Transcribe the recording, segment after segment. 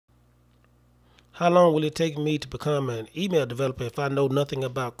How long will it take me to become an email developer if I know nothing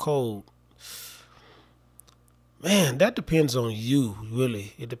about code? Man, that depends on you,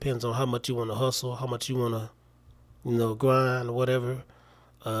 really. It depends on how much you want to hustle, how much you want to, grind or whatever.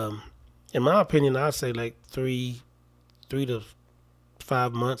 Um, in my opinion, I'd say like 3 to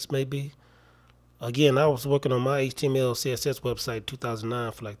 5 months, maybe. Again, I was working on my HTML CSS website in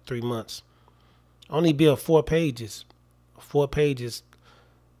 2009 for like 3 months. I only built 4 pages,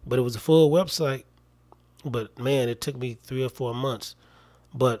 but it was a full website. But man, it took me 3 or 4 months.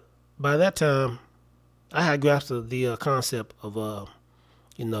 But by that time, I had grasped the concept of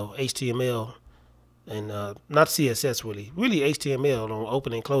HTML and not CSS really HTML on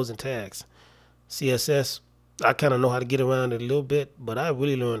opening and closing tags. CSS, I kind of know how to get around it a little bit, but I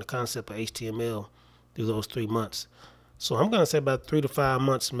really learned the concept of HTML through those 3 months. So I'm gonna say about 3 to 5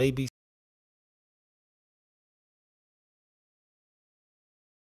 months, maybe